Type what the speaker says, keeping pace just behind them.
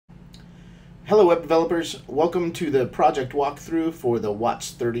Hello web developers, welcome to the project walkthrough for the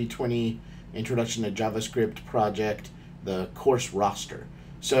WATS 3020 Introduction to JavaScript project, the course roster.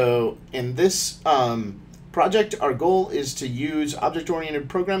 So in this project, our goal is to use object-oriented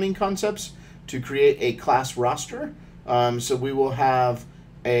programming concepts to create a class roster. So we will have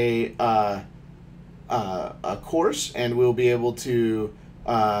a course, and we'll be able to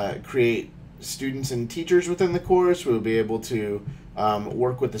create students and teachers within the course. We'll be able to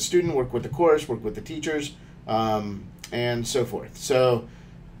work with the student, work with the course, work with the teachers, and so forth. So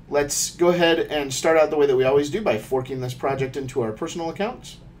let's go ahead and start out the way that we always do by forking this project into our personal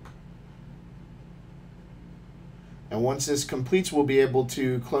accounts. And once this completes, we'll be able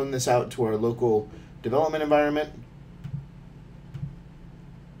to clone this out to our local development environment.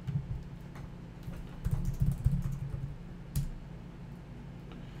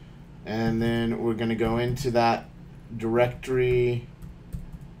 And then we're going to go into that directory,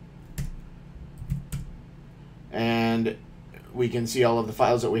 and we can see all of the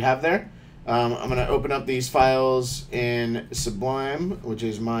files that we have there. I'm going to open up these files in Sublime, which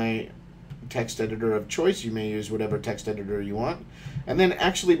is my text editor of choice. You may use whatever text editor you want. And then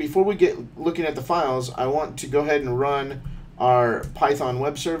actually, before we get looking at the files, I want to go ahead and run our Python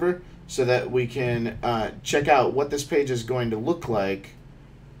web server so that we can check out what this page is going to look like.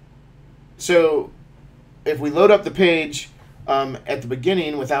 So if we load up the page at the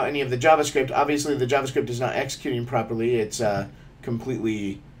beginning without any of the JavaScript, obviously the JavaScript is not executing properly. It's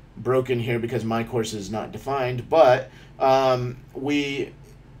completely broken here because my course is not defined, but we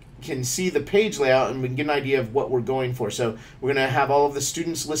can see the page layout and we can get an idea of what we're going for. So we're going to have all of the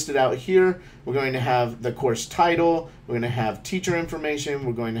students listed out here. We're going to have the course title. We're going to have teacher information.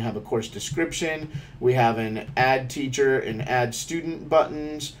 We're going to have a course description. We have an add teacher and add student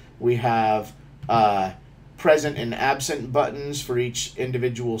buttons. We have present and absent buttons for each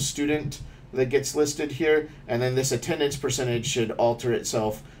individual student that gets listed here. And then this attendance percentage should alter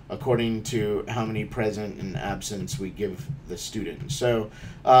itself according to how many present and absents we give the student. So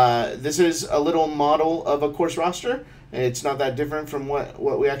this is a little model of a course roster. It's not that different from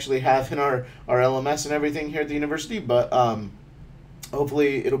what we actually have in our LMS and everything here at the university, but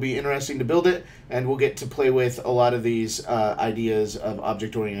hopefully it'll be interesting to build it, and we'll get to play with a lot of these ideas of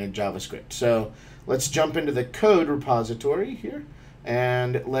object-oriented JavaScript. So let's jump into the code repository here,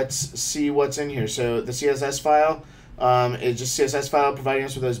 and let's see what's in here. So the CSS file is just CSS file providing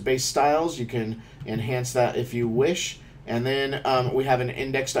us with those base styles. You can enhance that if you wish. And then we have an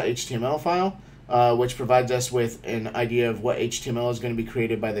index.html file, which provides us with an idea of what HTML is going to be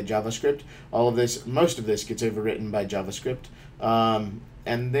created by the JavaScript. All of this, most of this gets overwritten by JavaScript.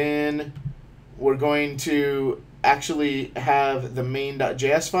 And then we're going to actually have the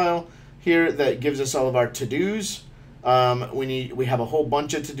main.js file here that gives us all of our to-dos. We have a whole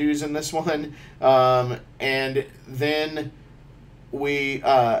bunch of to-dos in this one, and then we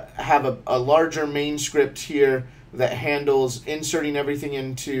have a larger main script here that handles inserting everything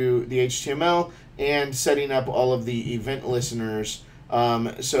into the HTML and setting up all of the event listeners.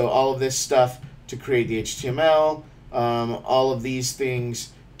 So all of this stuff to create the HTML, all of these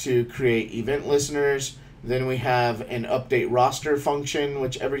things to create event listeners. Then we have an update roster function,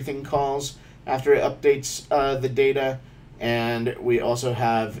 which everything calls after it updates the data. And we also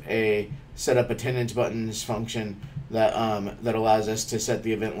have a set up attendance buttons function that that allows us to set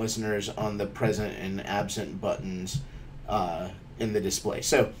the event listeners on the present and absent buttons in the display.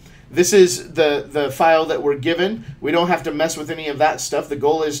 So this is the file that we're given. We don't have to mess with any of that stuff. The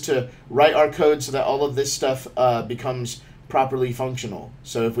goal is to write our code so that all of this stuff becomes properly functional.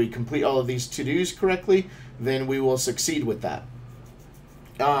 So if we complete all of these to-dos correctly, then we will succeed with that.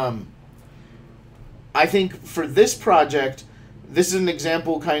 I think for this project, this is an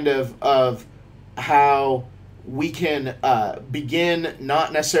example kind of how we can begin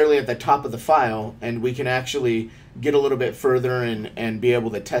not necessarily at the top of the file, and we can actually get a little bit further and be able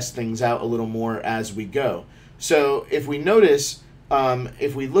to test things out a little more as we go. So if we notice,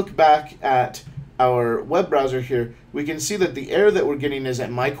 if we look back at our web browser here, we can see that the error that we're getting is that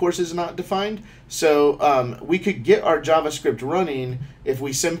my course is not defined. So we could get our JavaScript running if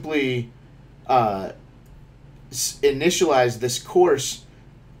we simply initialize this course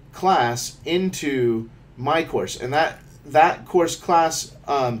class into my course, and that course class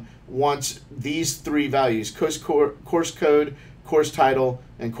wants these three values: course code, course title,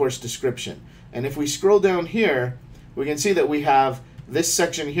 and course description. And if we scroll down here, we can see that we have this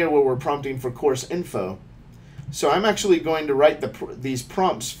section here where we're prompting for course info. So I'm actually going to write these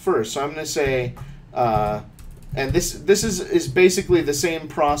prompts first. So I'm going to say, and this is basically the same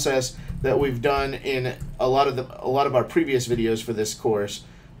process that we've done in a lot of our previous videos for this course.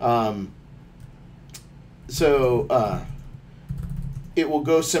 So it will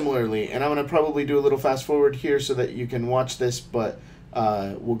go similarly, and I'm going to probably do a little fast forward here so that you can watch this, but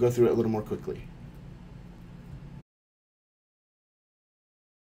we'll go through it a little more quickly.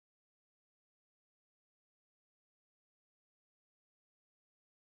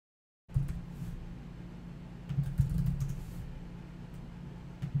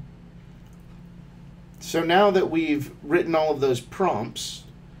 So now that we've written all of those prompts,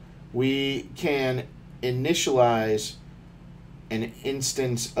 we can initialize an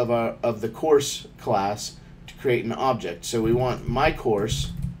instance of the course class to create an object. So we want my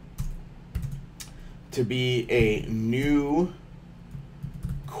course to be a new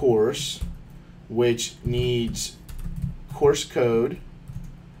course which needs course code,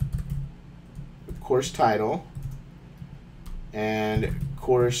 course title, and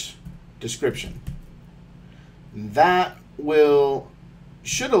course description. That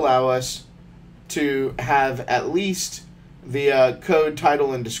should allow us to have at least the code,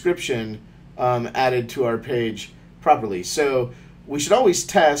 title, and description added to our page properly. So we should always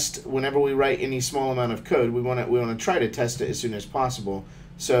test whenever we write any small amount of code. We want to try to test it as soon as possible.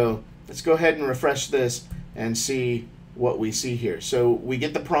 So let's go ahead and refresh this and see what we see here. So we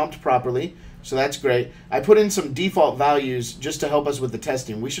get the prompt properly. So that's great. I put in some default values just to help us with the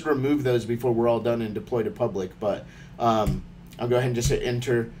testing. We should remove those before we're all done and deploy to public, but I'll go ahead and just hit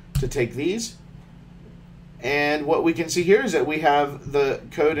enter to take these. And what we can see here is that we have the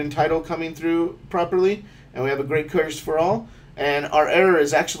code and title coming through properly, and we have a great course for all. And our error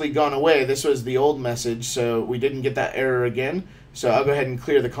has actually gone away. This was the old message, so we didn't get that error again. So I'll go ahead and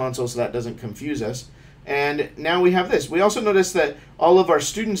clear the console so that doesn't confuse us. And now we have this. We also notice that all of our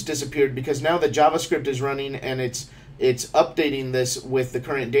students disappeared because now the JavaScript is running and it's updating this with the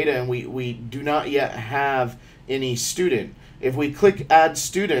current data, and we do not yet have any student. If we click add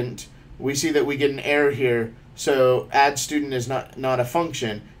student, we see that we get an error here. So add student is not a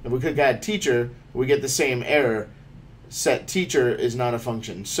function. If we click add teacher, we get the same error. Set teacher is not a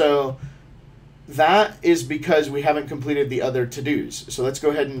function. So that is because we haven't completed the other to-dos. So let's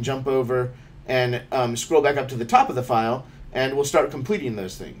go ahead and jump over and scroll back up to the top of the file, and we'll start completing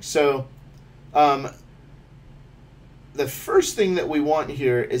those things. So the first thing that we want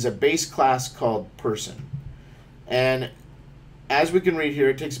here is a base class called person. And as we can read here,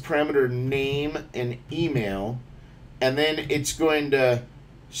 it takes a parameter name and email, and then it's going to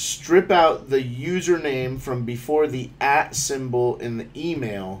strip out the username from before the @ symbol in the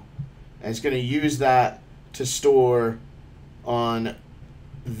email, and it's going to use that to store on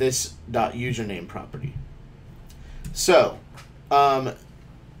this .username property. So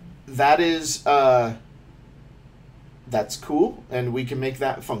that is that's cool, and we can make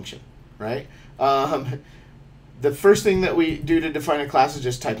that function, right? The first thing that we do to define a class is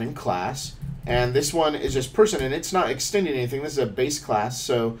just type in class, and this one is just person, and it's not extending anything. This is a base class,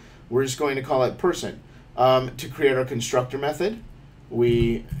 so we're just going to call it person. To create our constructor method,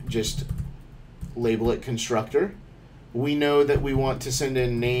 we just label it constructor. We know that we want to send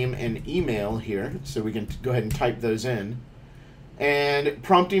in name and email here, so we can go ahead and type those in. And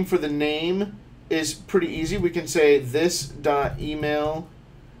prompting for the name is pretty easy. We can say this.email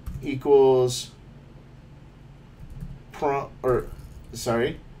equals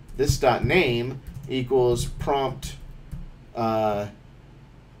this.name equals prompt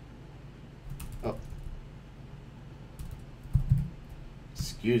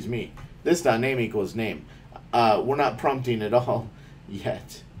excuse me. This.name equals name. We're not prompting at all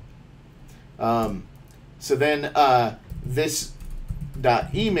yet. So then this.email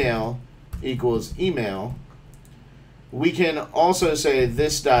equals email. We can also say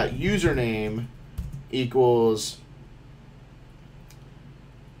this.username equals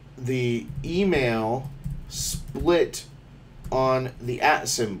the email split on the @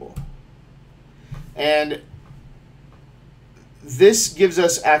 symbol. And this gives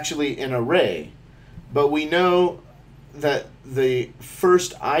us actually an array, but we know that the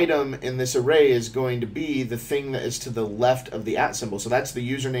first item in this array is going to be the thing that is to the left of the @ symbol. So that's the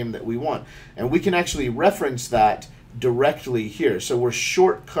username that we want. And we can actually reference that directly here. So we're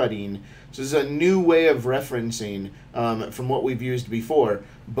shortcutting. So this is a new way of referencing from what we've used before,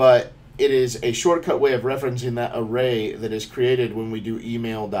 but it is a shortcut way of referencing that array that is created when we do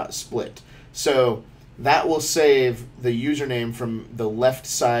email.split. So that will save the username from the left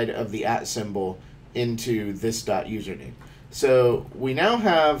side of the @ symbol into this.username. So we now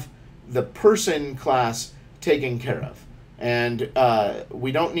have the person class taken care of, and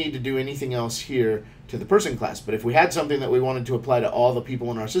we don't need to do anything else here to the person class. But if we had something that we wanted to apply to all the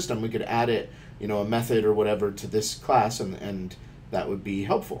people in our system, we could add it, a method or whatever to this class, and that would be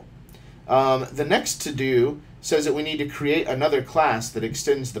helpful. The next to do says that we need to create another class that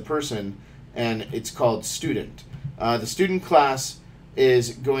extends the person, and it's called student. The student class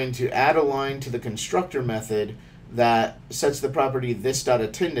is going to add a line to the constructor method that sets the property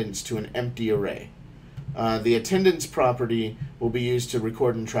this.attendance to an empty array. The attendance property will be used to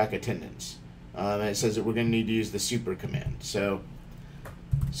record and track attendance. And it says that we're going to need to use the super command. So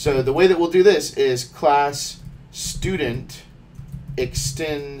the way that we'll do this is class student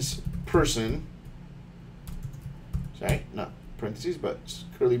extends person. Sorry, not parentheses, but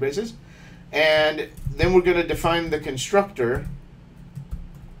curly braces. And then we're going to define the constructor.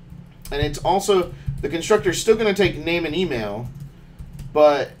 And it's also, the constructor is still going to take name and email,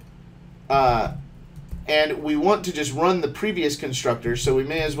 but and we want to just run the previous constructor, so we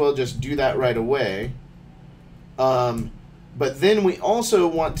may as well just do that right away. But then we also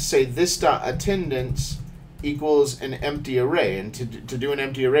want to say this.attendance equals an empty array, and to do an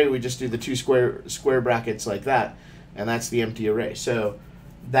empty array, we just do the two square brackets like that, and that's the empty array. So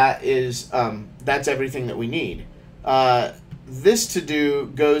that is that's everything that we need. This to do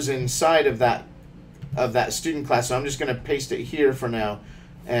goes inside of that student class, so I'm just going to paste it here for now,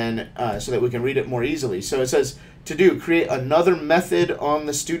 and so that we can read it more easily. So it says to do, create another method on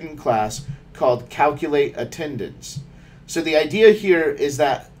the student class called calculate attendance. So the idea here is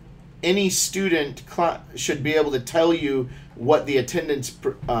that any student should be able to tell you what the attendance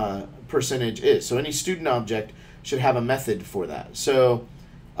percentage is. So any student object should have a method for that. So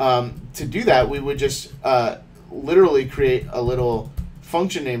to do that, we would just literally create a little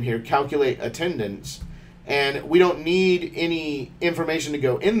function name here, calculate attendance, and we don't need any information to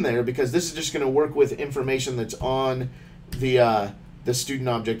go in there because this is just going to work with information that's on the student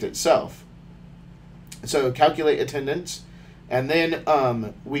object itself. So calculate attendance, and then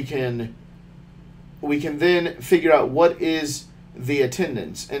we can then figure out what is the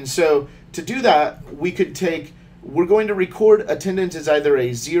attendance. And so to do that, we could take, we're going to record attendance as either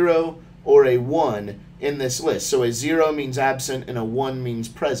a 0 or a 1 in this list. So a 0 means absent and a 1 means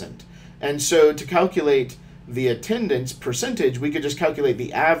present. And so to calculate the attendance percentage, we could just calculate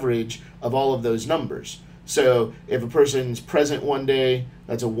the average of all of those numbers. So if a person's present one day,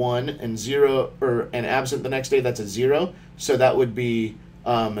 that's a 1, and 0 and absent the next day, that's a 0. So that would be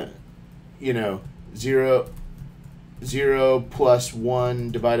 0 plus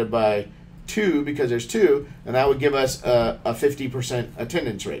 1 divided by 2, because there's 2, and that would give us a 50%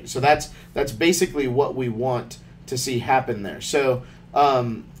 attendance rate. So that's basically what we want to see happen there. So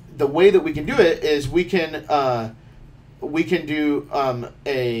the way that we can do it is we can do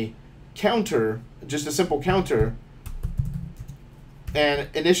a counter, just a simple counter,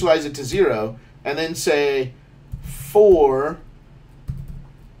 and initialize it to 0, and then say for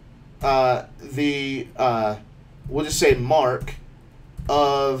we'll just say mark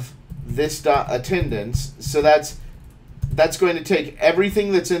of this dot attendance. So that's going to take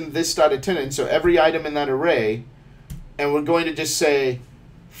everything that's in this dot attendance, so every item in that array, and we're going to just say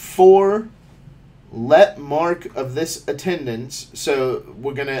for let mark of this attendance. So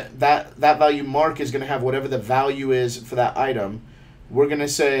we're gonna that value mark is gonna have whatever the value is for that item. We're gonna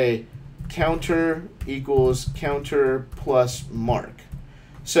say counter equals counter plus mark.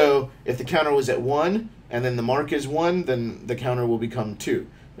 So if the counter was at 1 and then the mark is 1, then the counter will become 2.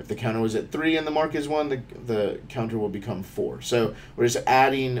 If the counter was at 3 and the mark is 1, the counter will become 4. So we're just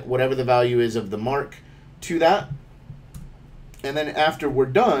adding whatever the value is of the mark to that. And then after we're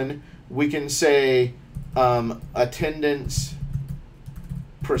done, we can say attendance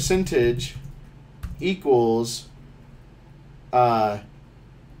percentage equals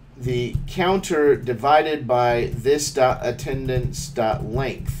the counter divided by this dot attendance dot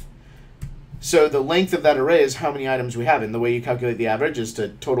length. So the length of that array is how many items we have, and the way you calculate the average is to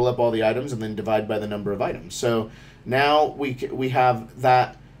total up all the items and then divide by the number of items. So now we have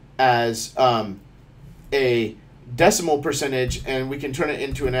that as a decimal percentage, and we can turn it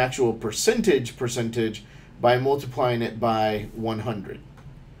into an actual percentage by multiplying it by 100.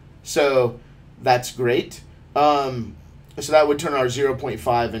 So that's great. So that would turn our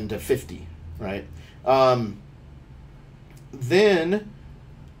 0.5 into 50, right? Then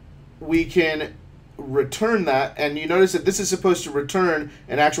we can return that, and you notice that this is supposed to return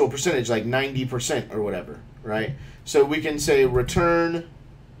an actual percentage, like 90% or whatever, right? So we can say return,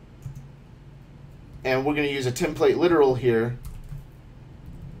 and we're going to use a template literal here,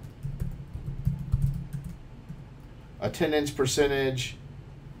 attendance percentage,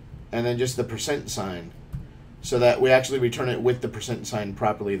 and then just the percent sign, so that we actually return it with the percent sign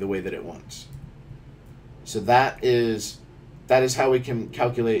properly the way that it wants. So that is how we can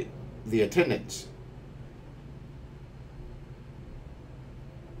calculate the attendance.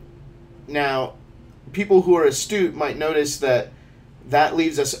 Now, people who are astute might notice that that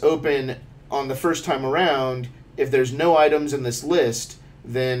leaves us open on the first time around. If there's no items in this list,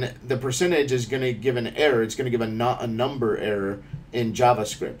 then the percentage is going to give an error. It's going to give a not a number error in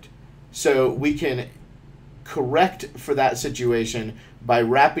JavaScript. So we can correct for that situation by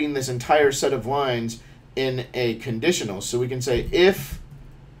wrapping this entire set of lines in a conditional. So we can say if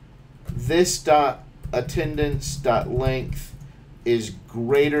this dot attendance dot length is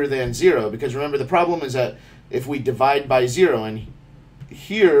greater than 0, because remember the problem is that if we divide by 0, and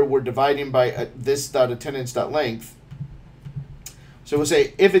here we're dividing by this dot attendance dot length, so we'll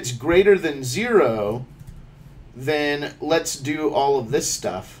say if it's greater than 0, then let's do all of this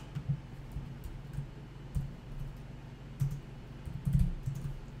stuff.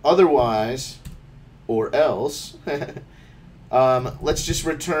 Otherwise, or else, let's just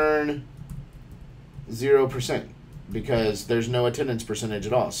return 0% because there's no attendance percentage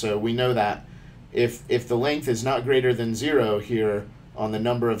at all. So we know that if the length is not greater than 0 here on the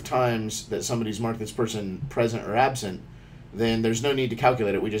number of times that somebody's marked this person present or absent, then there's no need to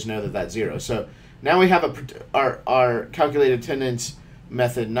calculate it. We just know that that's 0. So now we have our calculated attendance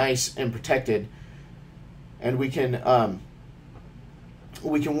method nice and protected, and we can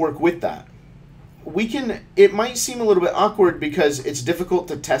work with that. It might seem a little bit awkward because it's difficult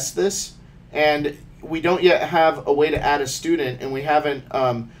to test this, and we don't yet have a way to add a student, and we haven't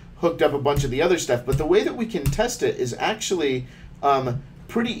hooked up a bunch of the other stuff. But the way that we can test it is actually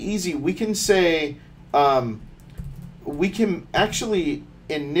pretty easy. We can say, we can actually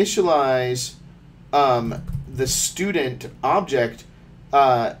initialize the student object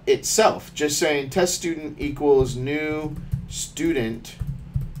itself, just saying test student equals new student,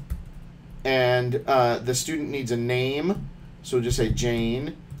 and the student needs a name, so we'll just say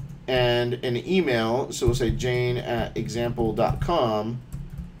Jane, and an email, so we'll say jane@example.com,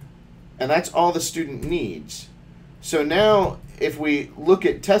 and that's all the student needs. So now if we look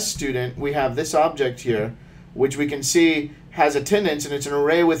at test student, we have this object here, which we can see has attendance, and it's an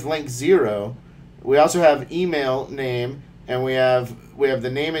array with length 0. We also have email name, and we have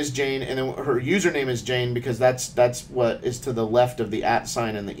the name is Jane, and then her username is Jane because that's what is to the left of the @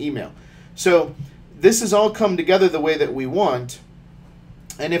 sign in the email. So this has all come together the way that we want,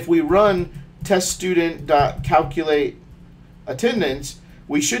 and if we run teststudent.calculate attendance,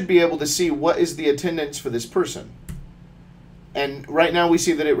 we should be able to see what is the attendance for this person. And right now we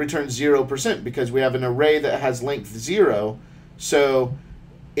see that it returns 0% because we have an array that has length 0, so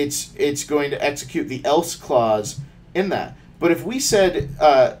it's going to execute the else clause in that. But if we said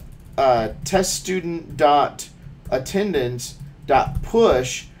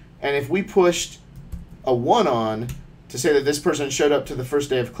teststudent.attendance.push, and if we pushed a 1 on to say that this person showed up to the first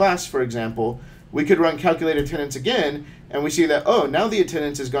day of class, for example, we could run calculate attendance again, and we see that, oh, now the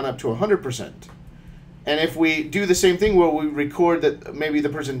attendance has gone up to 100%. And if we do the same thing where we record that maybe the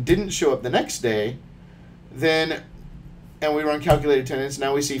person didn't show up the next day, then, and we run calculate attendance,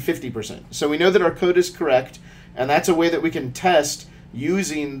 now we see 50%. So we know that our code is correct, and that's a way that we can test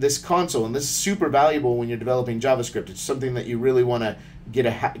using this console. And this is super valuable when you're developing JavaScript. It's something that you really want to get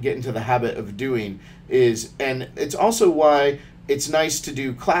into the habit of doing. And it's also why it's nice to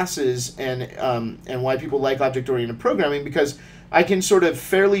do classes and why people like object-oriented programming, because I can sort of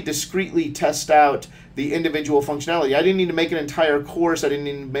fairly discreetly test out the individual functionality. I didn't need to make an entire course. I didn't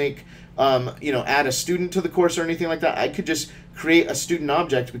need to make, add a student to the course or anything like that. I could just create a student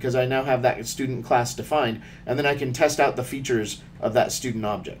object because I now have that student class defined, and then I can test out the features of that student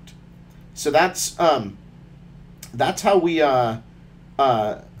object. So that's how we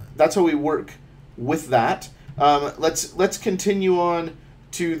work with that. Let's continue on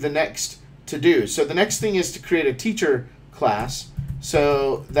to the next to do. So the next thing is to create a teacher class.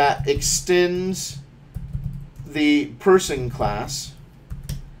 So that extends the person class,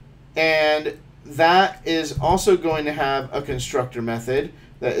 and that is also going to have a constructor method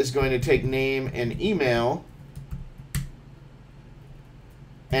that is going to take name and email.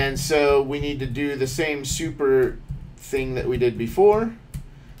 And so we need to do the same super thing that we did before,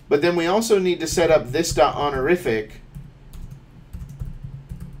 but then we also need to set up this honorific.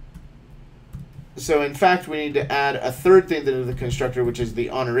 So in fact, we need to add a third thing to the constructor, which is the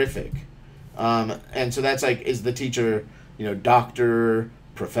honorific. And so that's like, is the teacher, doctor,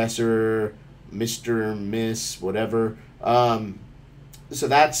 professor, Mr., Miss, whatever. So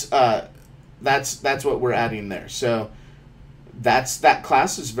that's what we're adding there. So that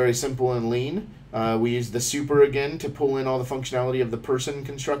class is very simple and lean. We use the super again to pull in all the functionality of the person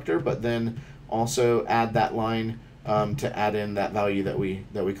constructor, but then also add that line to add in that value that we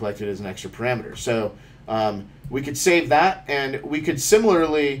collected as an extra parameter. So we could save that, and we could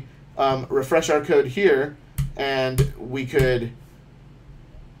similarly refresh our code here, and we could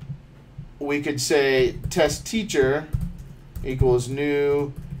say test teacher equals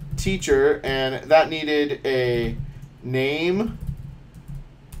new teacher, and that needed a name,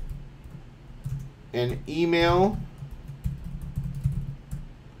 an email,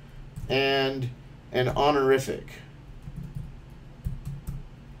 and an honorific.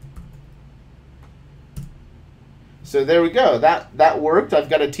 So there we go. That worked. I've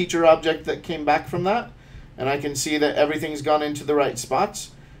got a teacher object that came back from that, and I can see that everything's gone into the right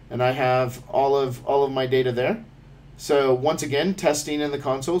spots, and I have all of my data there. So once again, testing in the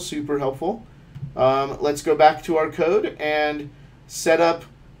console, super helpful. Let's go back to our code and set up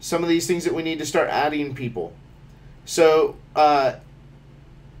some of these things that we need to start adding people. So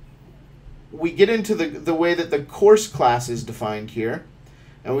we get into the way that the course class is defined here,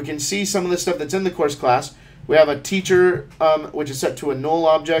 and we can see some of the stuff that's in the course class. We have a teacher, which is set to a null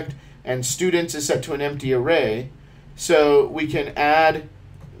object, and students is set to an empty array. So we can add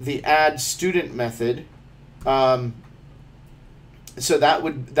the add student method. So that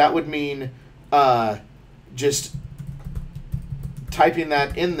would mean just typing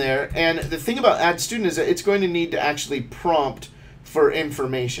that in there. And the thing about add student is that it's going to need to actually prompt for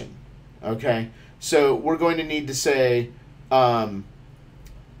information. Okay, so we're going to need to say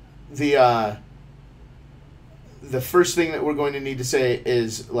the first thing that we're going to need to say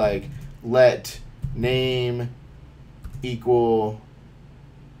is like let name equal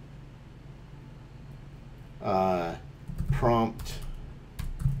prompt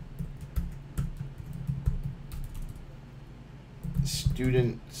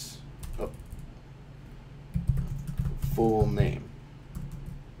student's full name,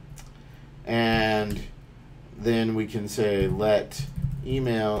 and then we can say let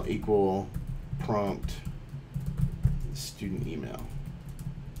email equal prompt student email.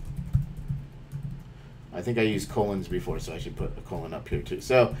 I think I used colons before, so I should put a colon up here too.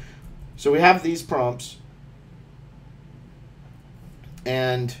 So we have these prompts,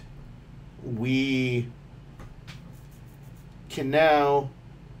 and we can now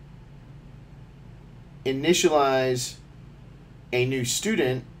initialize a new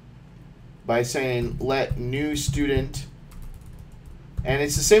student by saying let new student, and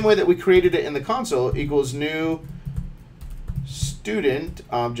it's the same way that we created it in the console, equals new student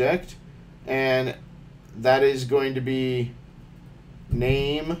object, and that is going to be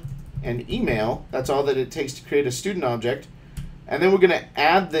name and email. That's all that it takes to create a student object. And then we're going to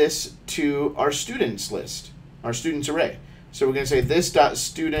add this to our students list, our students array. So we're going to say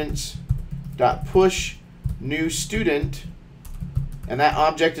this.students.push new student, and that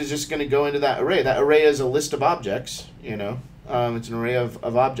object is just going to go into that array. That array is a list of objects, you know. It's an array of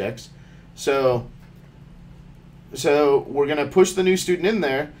objects. So we're going to push the new student in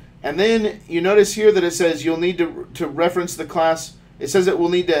there, and then you notice here that it says you'll need to reference the class. It says that we'll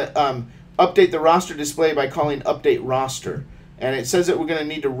need to update the roster display by calling update roster, and it says that we're going to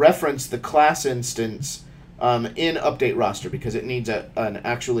need to reference the class instance in update roster because it needs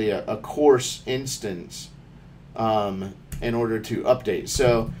actually a course instance in order to update.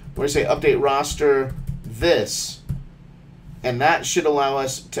 So we're going to say update roster this, and that should allow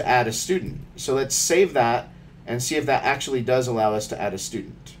us to add a student. So let's save that and see if that actually does allow us to add a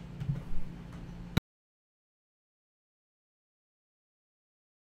student.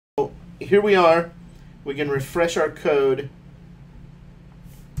 So here we are. We can refresh our code.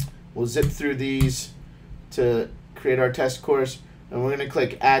 We'll zip through these to create our test course, and we're going to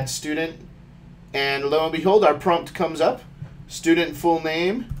click add student, and lo and behold, our prompt comes up. Student full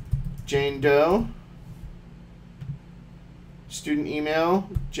name, Jane Doe. Student email,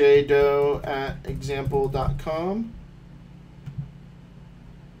 jdoe@example.com.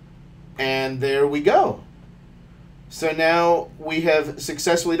 And there we go. So now we have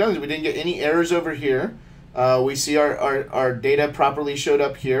successfully done this. We didn't get any errors over here. We see our data properly showed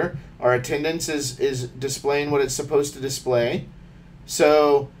up here. Our attendance is displaying what it's supposed to display.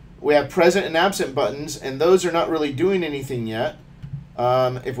 So we have present and absent buttons, and those are not really doing anything yet.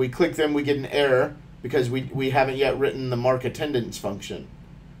 If we click them, we get an error because we haven't yet written the mark attendance function.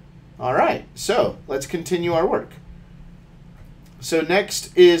 All right, so let's continue our work. So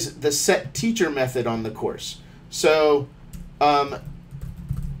next is the set teacher method on the course. So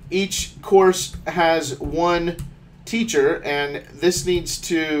each course has one teacher, and this needs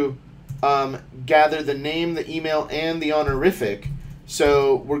to gather the name, the email, and the honorific.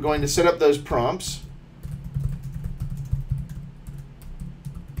 So we're going to set up those prompts.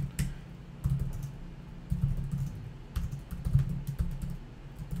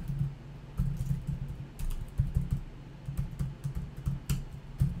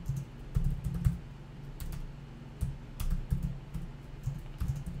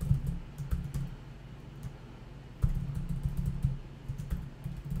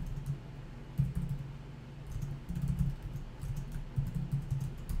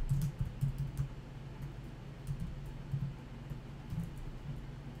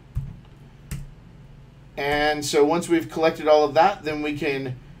 And so once we've collected all of that, then we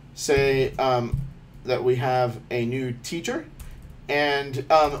can say that we have a new teacher. And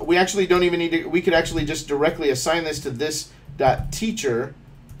we actually don't even need to, we could actually just directly assign this to this.teacher.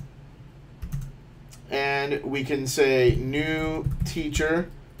 And we can say new teacher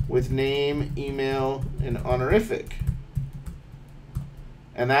with name, email, and honorific.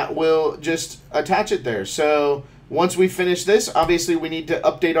 And that will just attach it there. So once we finish this, obviously we need to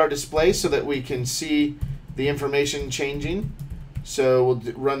update our display so that we can see the information changing. So we'll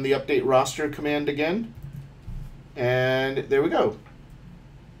run the update roster command again. And there we go.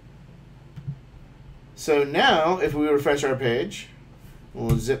 So now if we refresh our page,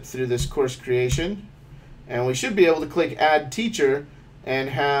 we'll zip through this course creation. And we should be able to click add teacher and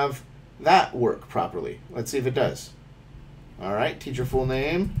have that work properly. Let's see if it does. All right, teacher full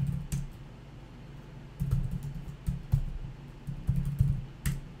name.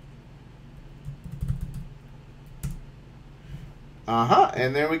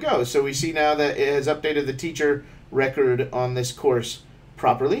 And there we go. So we see now that it has updated the teacher record on this course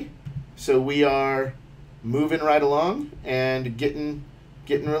properly. So we are moving right along and getting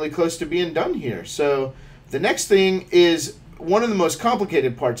really close to being done here. So the next thing is one of the most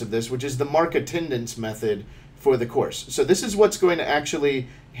complicated parts of this, which is the mark attendance method for the course. So this is what's going to actually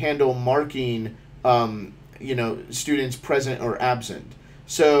handle marking students present or absent.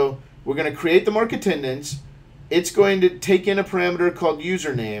 So we're going to create the mark attendance. It's going to take in a parameter called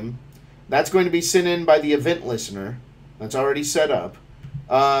username. That's going to be sent in by the event listener. That's already set up.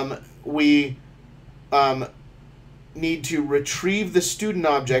 We need to retrieve the student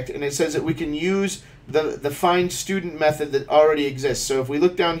object, and it says that we can use the find student method that already exists. So if we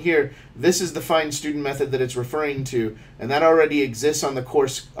look down here, this is the find student method that it's referring to, and that already exists on the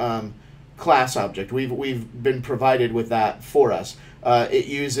course class object. We've been provided with that for us. It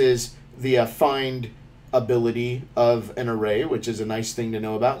uses the find ability of an array, which is a nice thing to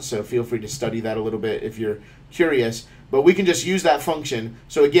know about, so feel free to study that a little bit if you're curious. But we can just use that function.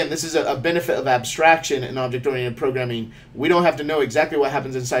 So again, this is a benefit of abstraction in object-oriented programming. We don't have to know exactly what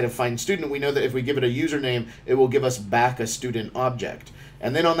happens inside of find student. We know that if we give it a username, it will give us back a student object.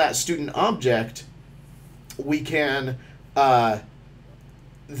 And then on that student object, we can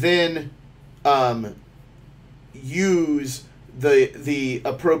then use the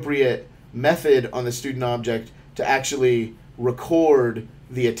appropriate method on the student object to actually record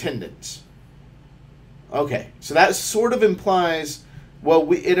the attendance. Okay, so that sort of implies, well,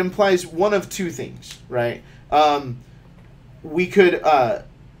 it implies one of two things, right? We could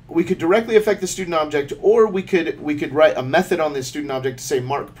directly affect the student object, or we could write a method on the student object to say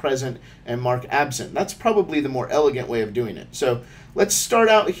mark present and mark absent. That's probably the more elegant way of doing it. So let's start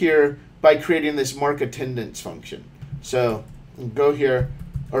out here by creating this mark attendance function. So go here,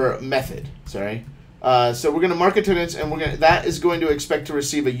 or method, sorry. So we're going to mark attendance, and that is going to expect to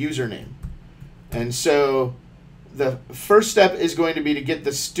receive a username. And so the first step is going to be to get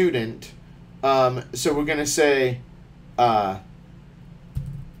the student. So we're going to say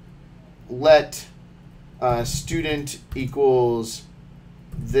let student equals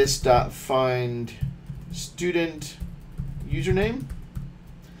this dot find student username.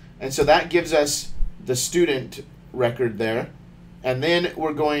 And so that gives us the student record there. And then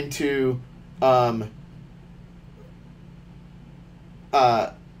we're going to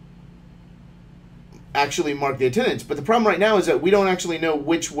actually mark the attendance. But the problem right now is that we don't actually know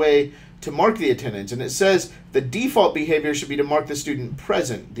which way to mark the attendance. And it says the default behavior should be to mark the student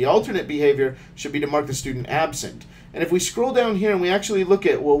present. The alternate behavior should be to mark the student absent. And if we scroll down here and we actually look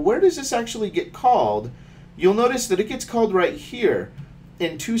at, well, where does this actually get called? You'll notice that it gets called right here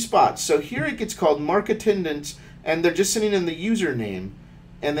in two spots. So here it gets called mark attendance, and they're just sitting in the username.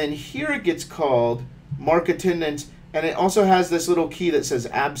 And then here it gets called mark attendance, and it also has this little key that says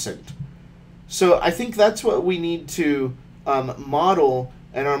absent. So I think that's what we need to model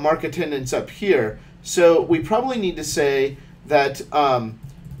in our mark attendance up here. So we probably need to say that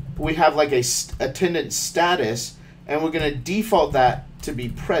we have like a attendance status, and we're going to default that to be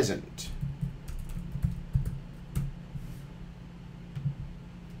present.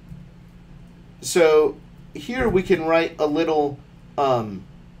 So here we can write a little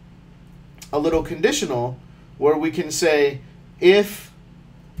conditional where we can say if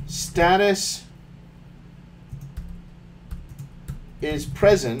status is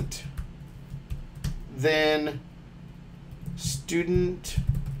present, then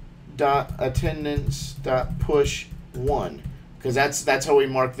student.attendance.push 1, because that's how we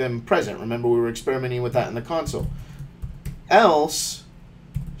mark them present. Remember, we were experimenting with that in the console. Else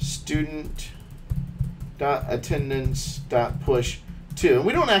student.attendance.push too. And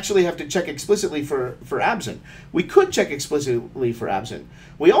we don't actually have to check explicitly for absent. We could check explicitly for absent.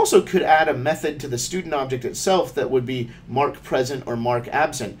 We also could add a method to the student object itself that would be mark present or mark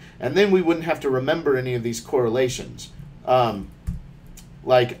absent. And then we wouldn't have to remember any of these correlations.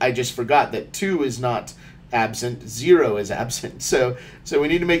 Like I just forgot that 2 is not absent, 0 is absent. So we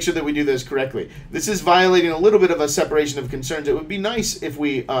need to make sure that we do those correctly. This is violating a little bit of a separation of concerns. It would be nice if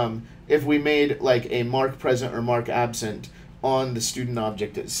we made like a mark present or mark absent on the student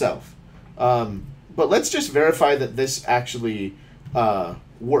object itself. But let's just verify that this actually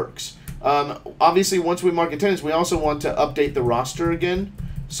works. Obviously, once we mark attendance, we also want to update the roster again.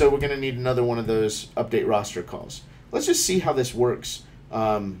 So we're going to need another one of those update roster calls. Let's just see how this works.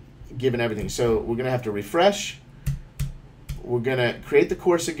 Given everything. So we're going to have to refresh. We're going to create the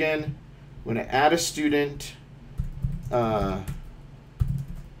course again. We're going to add a student. I'm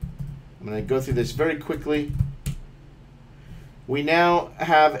going to go through this very quickly. We now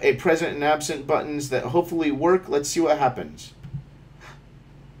have a present and absent buttons that hopefully work. Let's see what happens.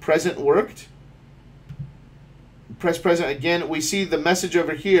 Present worked. Press present again. We see the message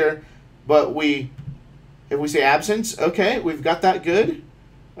over here, but if we say absence, okay, we've got that good.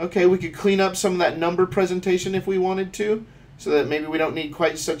 Okay, we could clean up some of that number presentation if we wanted to, so that maybe we don't need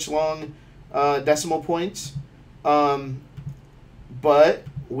quite such long decimal points. But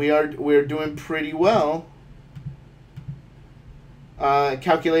we're doing pretty well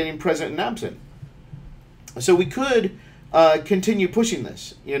calculating present and absent. So we could continue pushing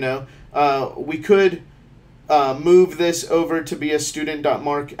this. You know, we could move this over to be a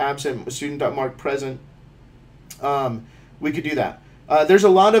student.mark absent, student.mark present. We could do that. There's a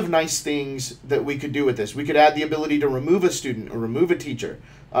lot of nice things that we could do with this. We could add the ability to remove a student or remove a teacher.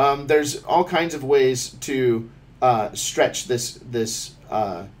 There's all kinds of ways to stretch this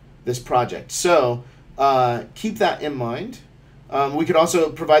project. So keep that in mind. We could also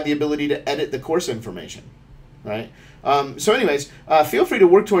provide the ability to edit the course information, right? So anyways, feel free to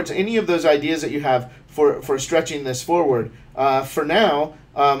work towards any of those ideas that you have for stretching this forward. For now,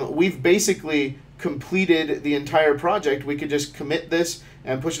 we've basically completed the entire project. We could just commit this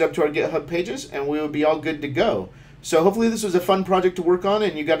and push it up to our GitHub pages, and we would be all good to go. So hopefully this was a fun project to work on,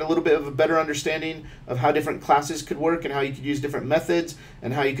 and you got a little bit of a better understanding of how different classes could work and how you could use different methods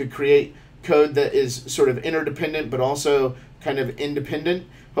and how you could create code that is sort of interdependent but also kind of independent.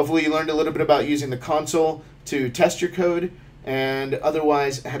 Hopefully you learned a little bit about using the console to test your code, and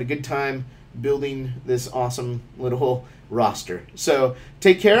otherwise had a good time building this awesome little roster. So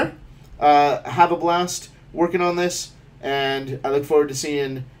take care. Have a blast working on this, and I look forward to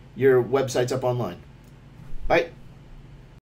seeing your websites up online. Bye.